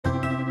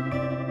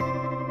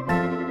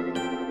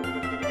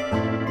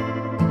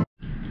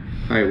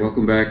Hi,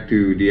 welcome back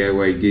to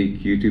DIY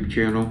Geek YouTube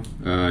channel.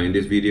 In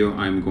this video,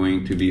 I'm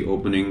going to be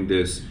opening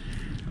this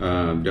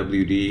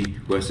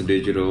WD Western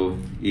Digital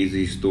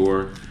Easy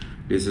Store.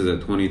 This is a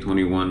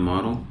 2021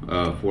 model,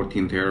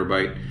 14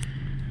 terabyte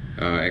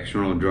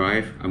external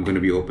drive. I'm going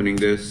to be opening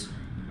this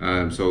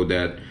so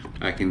that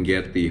I can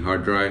get the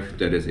hard drive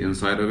that is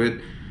inside of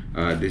it.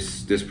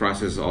 This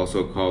process is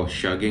also called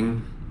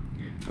shucking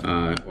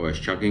or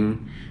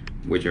shucking,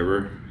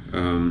 whichever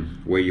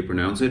way you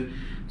pronounce it.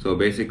 So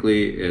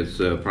basically, it's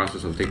a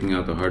process of taking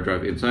out the hard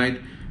drive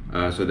inside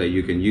so that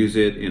you can use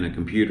it in a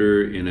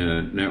computer, in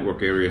a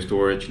network area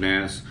storage,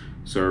 NAS,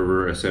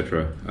 server,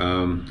 etc.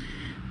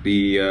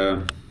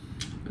 The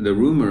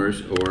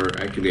rumors,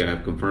 or actually I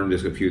have confirmed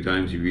this a few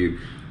times if you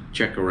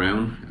check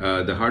around,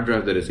 the hard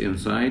drive that is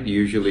inside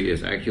usually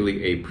is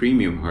actually a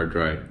premium hard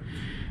drive.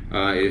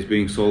 It is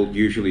being sold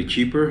usually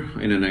cheaper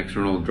in an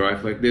external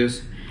drive like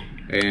this,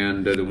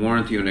 and the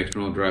warranty on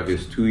external drive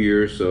is 2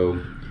 years, so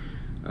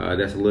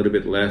that's a little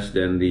bit less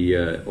than the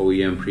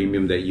OEM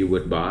premium that you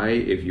would buy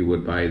if you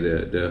would buy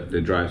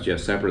the drives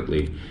just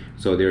separately.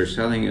 So they're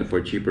selling it for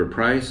a cheaper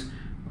price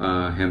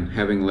and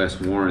having less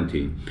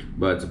warranty.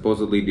 But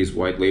supposedly these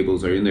white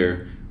labels are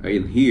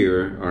in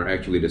here are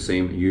actually the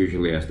same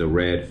usually as the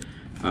red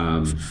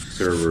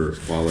server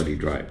quality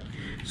drive.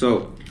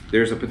 So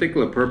there's a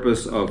particular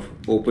purpose of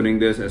opening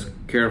this as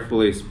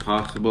carefully as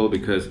possible,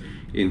 because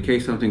in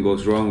case something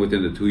goes wrong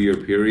within the 2-year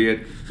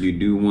period, you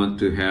do want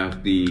to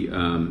have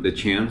the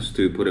chance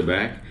to put it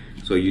back.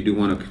 So you do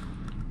want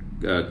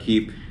to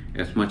keep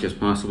as much as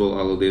possible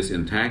all of this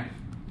intact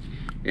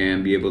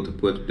and be able to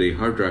put the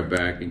hard drive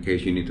back in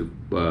case you need to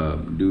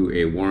do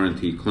a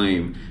warranty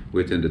claim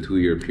within the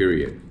 2-year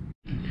period.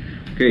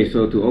 Okay,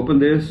 so to open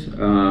this,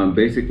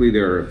 basically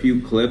there are a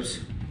few clips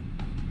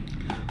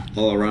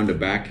all around the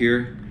back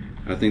here.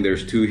 I think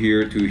there's two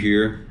here,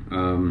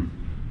 and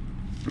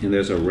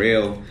there's a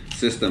rail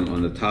system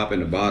on the top and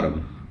the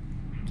bottom.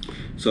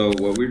 So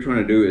what we're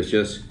trying to do is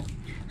just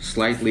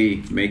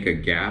slightly make a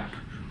gap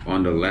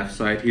on the left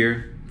side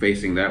here,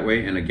 facing that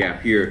way, and a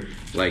gap here,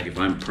 like if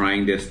I'm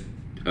prying this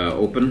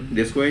open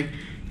this way,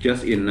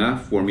 just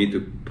enough for me to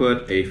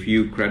put a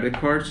few credit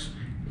cards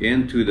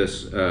into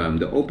this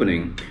the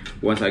opening.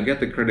 Once I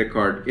get the credit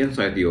card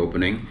inside the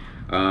opening,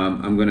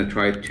 I'm going to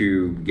try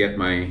to get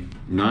my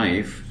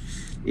knife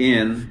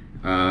in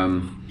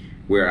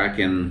where I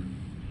can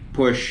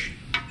push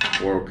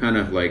or kind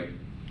of like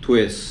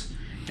twist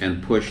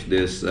and push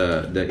this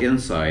the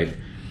inside.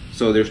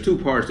 So there's two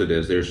parts to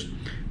this.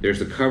 There's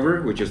the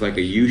cover, which is like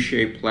a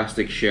U-shaped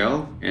plastic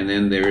shell, and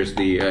then there's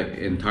the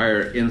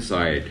entire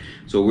inside.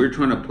 So we're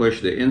trying to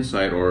push the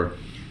inside, or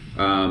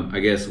I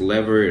guess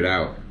lever it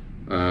out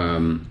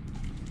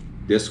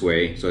this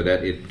way so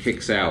that it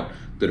kicks out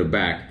to the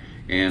back.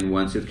 And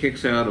once it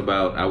kicks out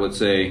about, I would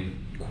say,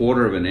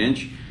 1/4 of an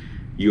inch,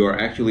 you are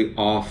actually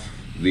off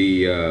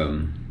the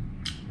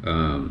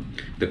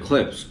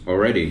clips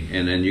already,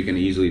 and then you can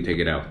easily take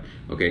it out.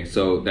 Okay,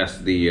 so that's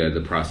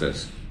the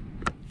process.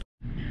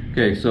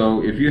 Okay,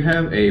 so if you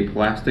have a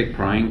plastic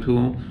prying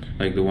tool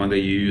like the one that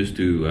you use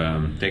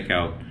to take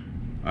out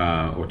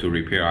or to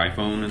repair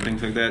iPhone and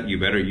things like that, you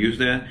better use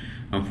that.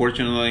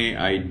 Unfortunately,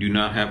 I do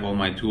not have all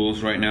my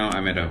tools right now.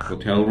 I'm at a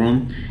hotel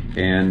room,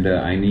 and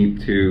I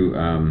need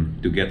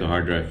to get the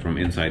hard drive from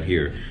inside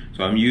here.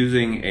 So I'm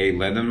using a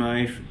leather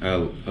knife,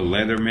 a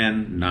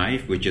Leatherman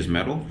knife, which is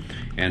metal,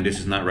 and this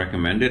is not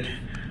recommended.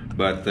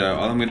 But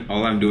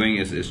all I'm doing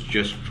is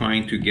just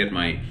trying to get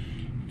my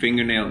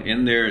fingernail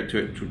in there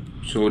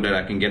so that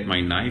I can get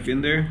my knife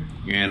in there,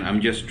 and I'm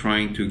just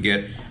trying to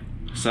get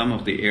some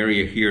of the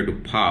area here to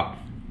pop.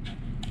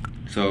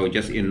 So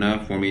just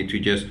enough for me to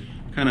just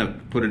kind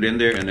of put it in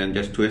there and then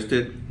just twist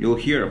it.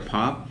 You'll hear a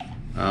pop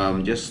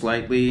just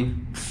slightly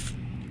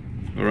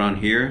around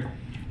here,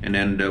 and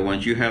then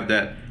once you have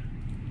that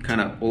kind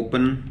of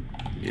open,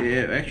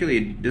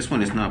 actually this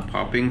one is not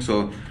popping,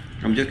 so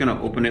I'm just gonna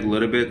open it a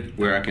little bit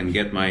where I can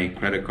get my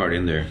credit card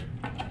in there.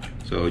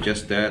 So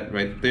just that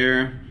right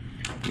there.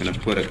 I'm gonna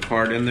put a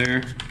card in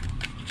there.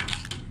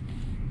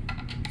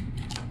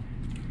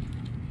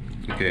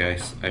 Okay,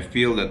 I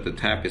feel that the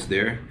tap is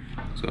there,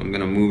 so I'm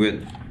gonna move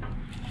it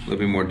a little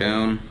bit more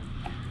down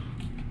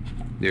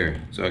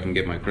there so I can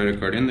get my credit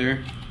card in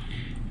there,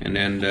 and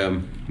then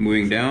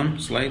moving down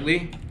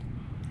slightly,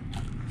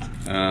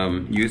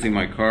 using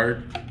my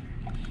card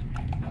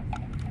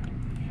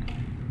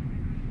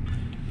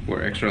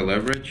for extra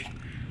leverage.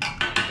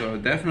 So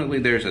definitely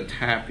there's a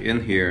tap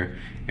in here,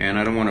 and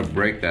I don't want to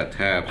break that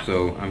tap,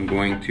 so I'm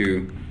going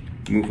to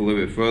move a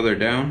little bit further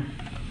down.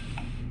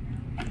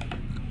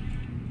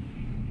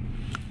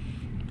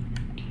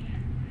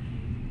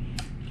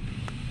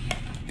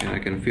 And I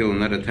can feel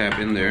another tap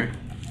in there.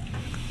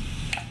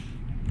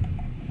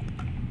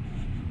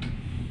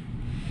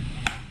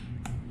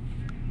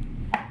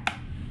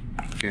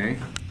 Okay,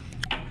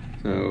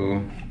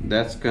 so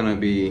that's gonna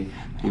be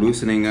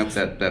loosening up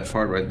that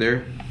part right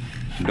there.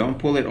 Don't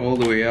pull it all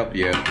the way up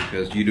yet,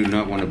 because you do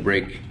not want to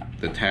break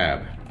the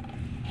tab.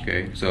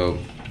 Okay, so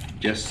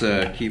just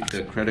keep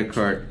the credit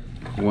card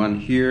one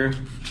here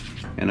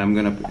and I'm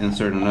gonna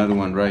insert another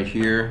one right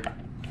here,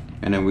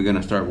 and then we're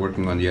gonna start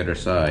working on the other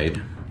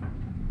side.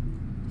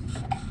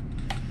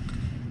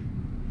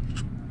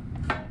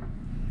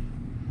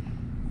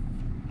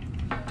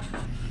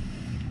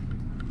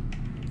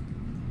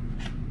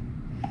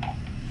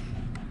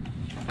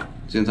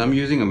 Since I'm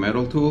using a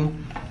metal tool,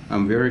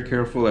 I'm very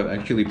careful of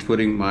actually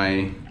putting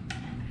my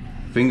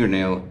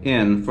fingernail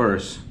in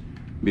first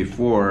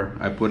before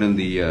I put in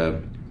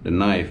the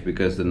knife,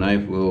 because the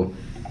knife will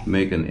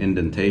make an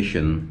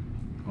indentation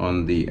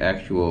on the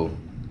actual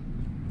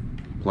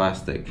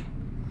plastic.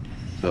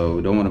 So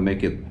we don't want to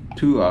make it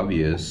too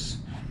obvious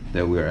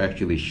that we're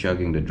actually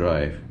shucking the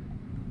drive.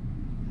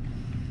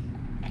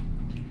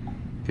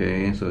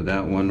 Okay, so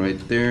that one right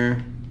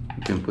there,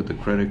 you can put the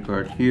credit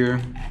card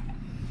here.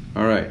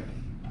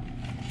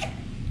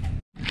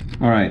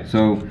 Alright,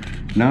 so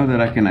now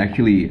that I can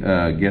actually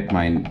get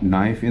my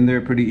knife in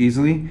there pretty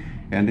easily,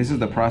 and this is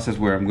the process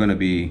where I'm going to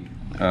be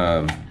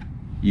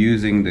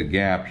using the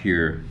gap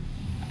here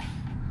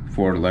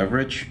for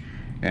leverage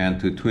and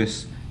to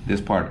twist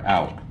this part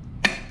out.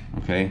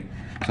 Okay,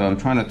 so I'm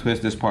trying to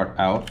twist this part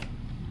out.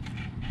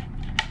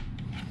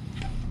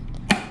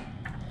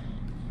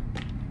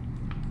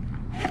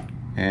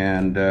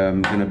 And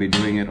I'm going to be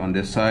doing it on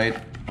this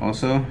side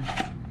also.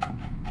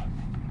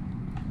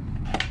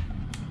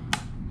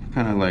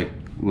 Kind of like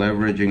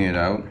leveraging it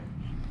out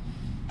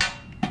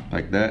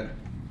like that,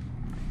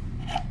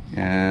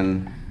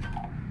 and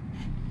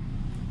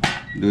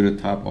do the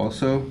top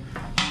also.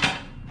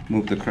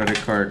 Move the credit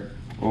card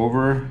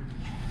over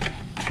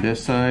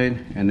this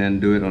side and then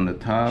do it on the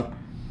top.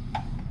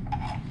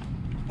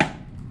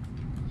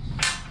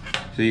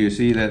 So you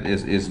see that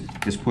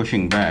is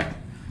pushing back.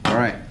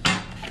 Alright,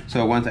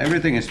 so once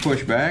everything is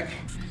pushed back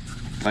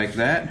like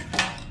that,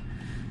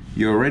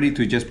 you're ready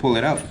to just pull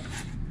it out.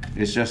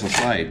 It's just a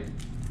slide.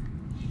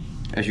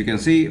 As you can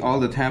see, all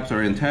the tabs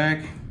are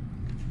intact,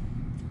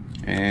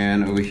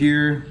 and over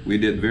here we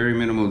did very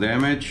minimal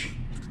damage.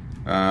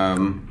 A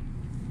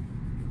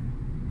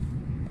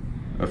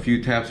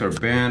few tabs are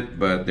bent,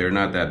 but they're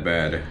not that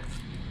bad.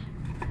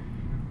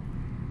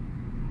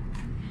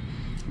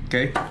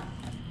 Okay,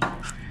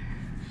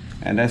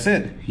 and that's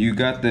it. You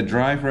got the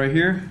drive right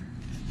here,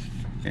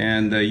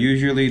 and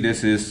usually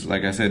this is,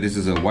 like I said, this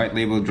is a white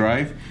label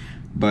drive,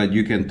 but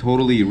you can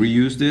totally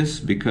reuse this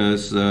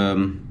because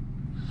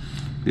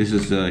this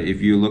is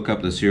if you look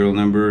up the serial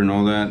number and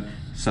all that,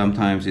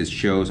 sometimes it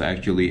shows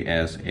actually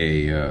as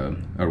a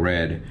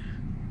red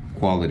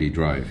quality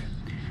drive.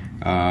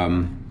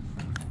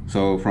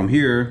 So from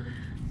here,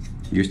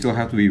 you still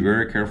have to be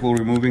very careful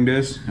removing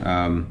this.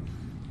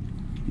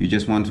 You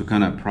just want to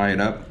kind of pry it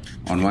up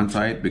on one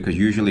side, because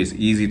usually it's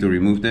easy to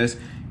remove this.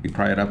 You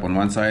pry it up on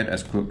one side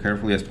as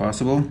carefully as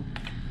possible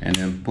and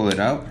then pull it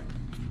out.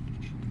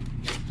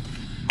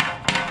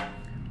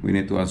 We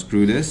need to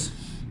unscrew this,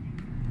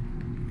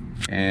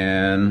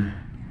 and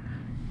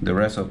the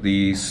rest of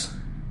these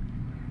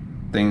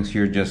things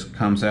here just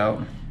comes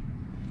out.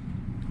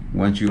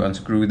 Once you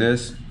unscrew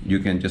this, you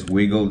can just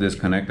wiggle this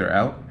connector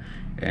out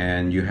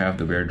and you have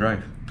the bare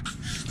drive.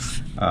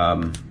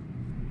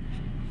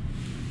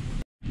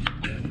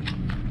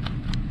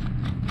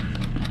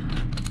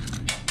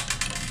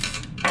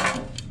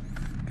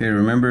 Okay,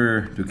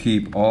 remember to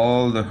keep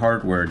all the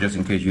hardware just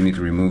in case you need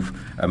to remove,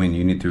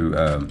 you need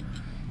to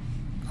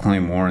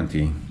claim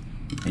warranty,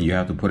 and you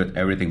have to put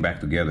everything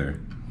back together.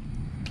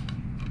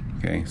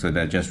 Okay, so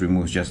that just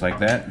removes just like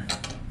that.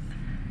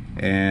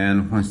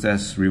 And once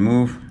that's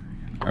removed,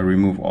 I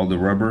remove all the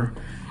rubber,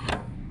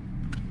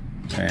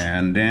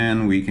 and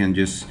then we can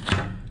just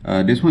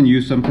this one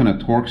used some kind of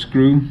torque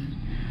screw.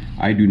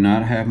 I do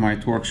not have my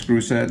torque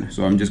screw set,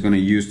 so I'm just going to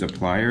use the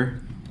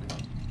plier.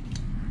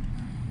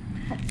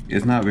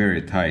 It's not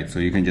very tight, so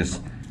you can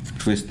just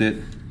twist it.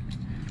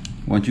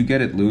 Once you get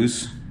it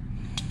loose,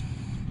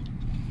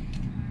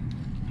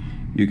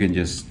 you can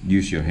just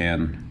use your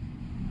hand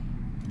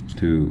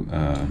to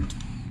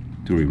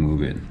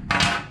remove it.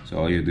 So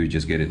all you do is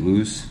just get it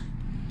loose,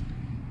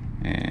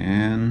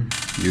 and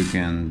you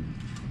can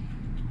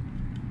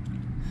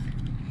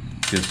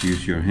just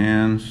use your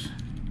hands,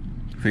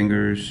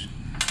 fingers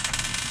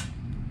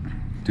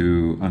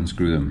to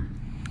unscrew them.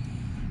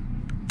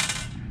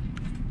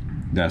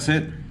 That's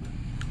it.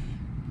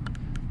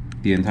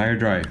 The entire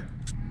drive.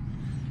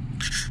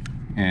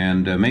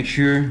 And make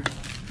sure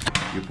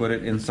you put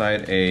it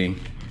inside a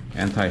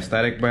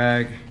anti-static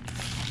bag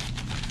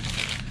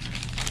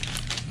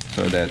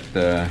so that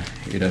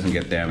it doesn't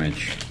get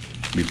damaged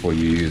before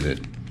you use it.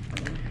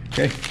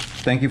 Okay,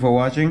 thank you for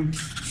watching.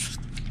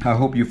 I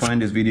hope you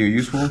find this video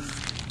useful,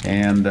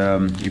 and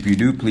if you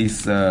do,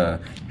 please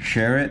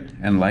share it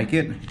and like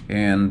it,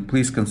 and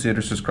please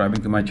consider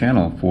subscribing to my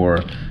channel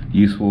for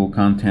useful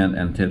content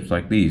and tips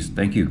like these.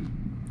 Thank you.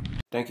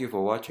 Thank you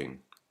for watching.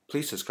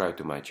 Please subscribe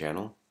to my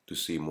channel to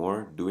see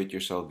more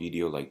do-it-yourself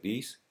video like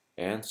these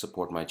and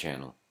support my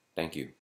channel. Thank you.